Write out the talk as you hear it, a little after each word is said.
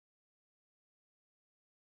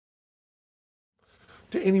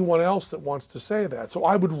to anyone else that wants to say that. So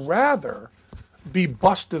I would rather be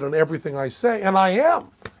busted on everything I say, and I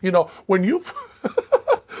am. You know, when you've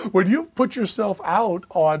when you've put yourself out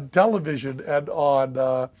on television and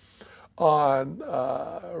on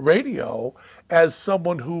radio as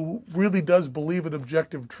someone who really does believe in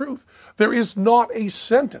objective truth, there is not a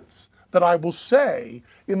sentence that I will say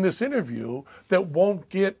in this interview that won't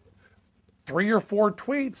get 3 or 4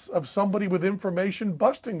 tweets of somebody with information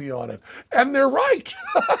busting me on it. And they're right.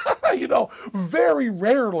 You know, very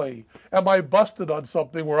rarely am I busted on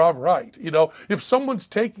something where I'm right. You know, if someone's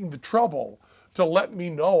taking the trouble to let me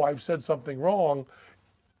know I've said something wrong,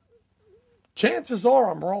 chances are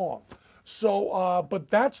I'm wrong. So, but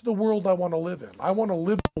that's the world I want to live in. I want to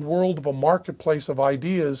live in a world of a marketplace of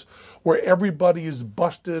ideas where everybody is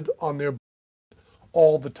busted on their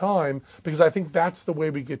all the time, because I think that's the way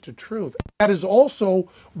we get to truth. That is also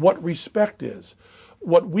what respect is.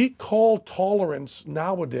 What we call tolerance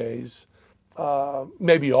nowadays,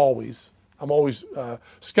 maybe always, I'm always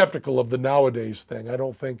skeptical of the nowadays thing. I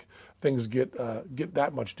don't think things get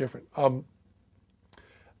that much different.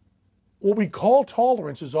 What we call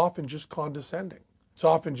tolerance is often just condescending. It's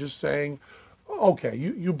often just saying, okay,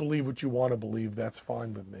 you believe what you want to believe, that's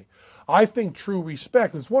fine with me. I think true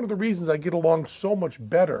respect, and it's one of the reasons I get along so much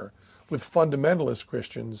better with fundamentalist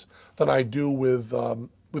Christians than I do with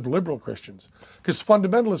liberal Christians. Because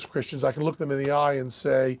fundamentalist Christians, I can look them in the eye and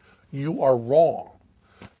say, you are wrong.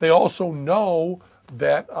 They also know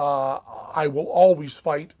that I will always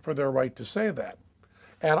fight for their right to say that.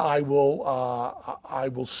 And I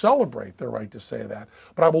will celebrate their right to say that.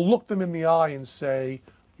 But I will look them in the eye and say,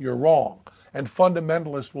 you're wrong. And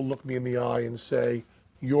fundamentalists will look me in the eye and say,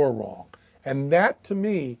 you're wrong. And that, to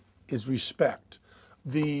me, is respect.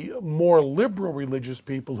 The more liberal religious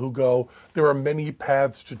people who go, there are many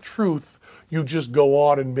paths to truth, you just go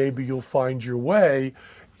on and maybe you'll find your way,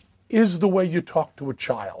 is the way you talk to a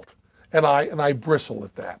child. And I bristle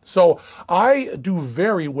at that. So I do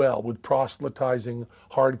very well with proselytizing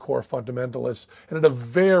hardcore fundamentalists. And at a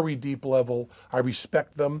very deep level, I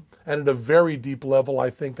respect them. And at a very deep level, I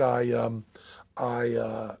think I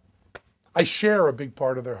share a big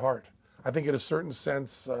part of their heart. I think in a certain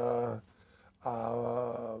sense, I'm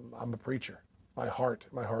a preacher. My heart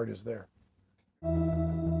is there.